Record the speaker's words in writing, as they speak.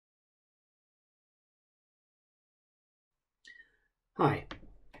Hi,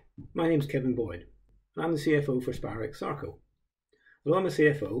 my name is Kevin Boyd, and I'm the CFO for Spirax Sarco. Although I'm a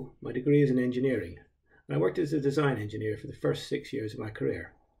CFO, my degree is in engineering, and I worked as a design engineer for the first 6 years of my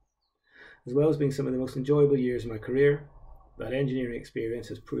career. As well as being some of the most enjoyable years of my career, that engineering experience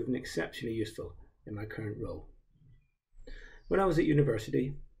has proven exceptionally useful in my current role. When I was at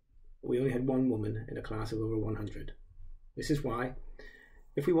university, we only had one woman in a class of over 100. This is why,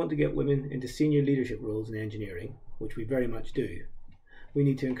 if we want to get women into senior leadership roles in engineering, which we very much do, we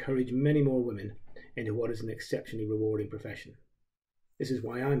need to encourage many more women into what is an exceptionally rewarding profession. This is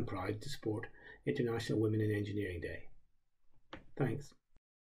why I'm proud to support International Women in Engineering Day. Thanks.